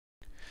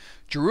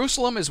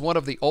Jerusalem is one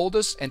of the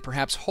oldest and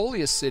perhaps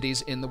holiest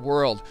cities in the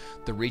world.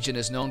 The region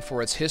is known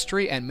for its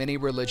history and many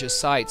religious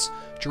sites.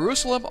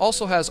 Jerusalem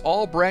also has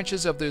all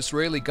branches of the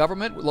Israeli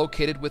government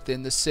located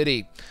within the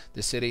city.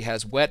 The city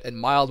has wet and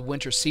mild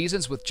winter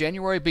seasons, with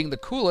January being the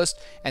coolest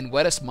and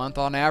wettest month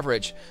on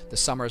average. The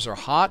summers are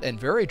hot and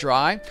very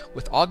dry,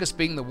 with August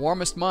being the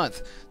warmest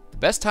month. The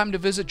best time to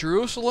visit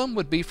Jerusalem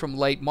would be from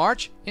late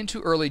March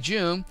into early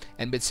June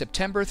and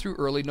mid-September through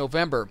early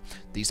November.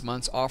 These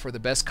months offer the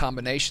best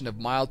combination of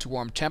mild to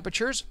warm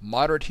temperatures,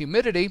 moderate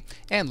humidity,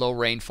 and low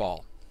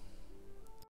rainfall.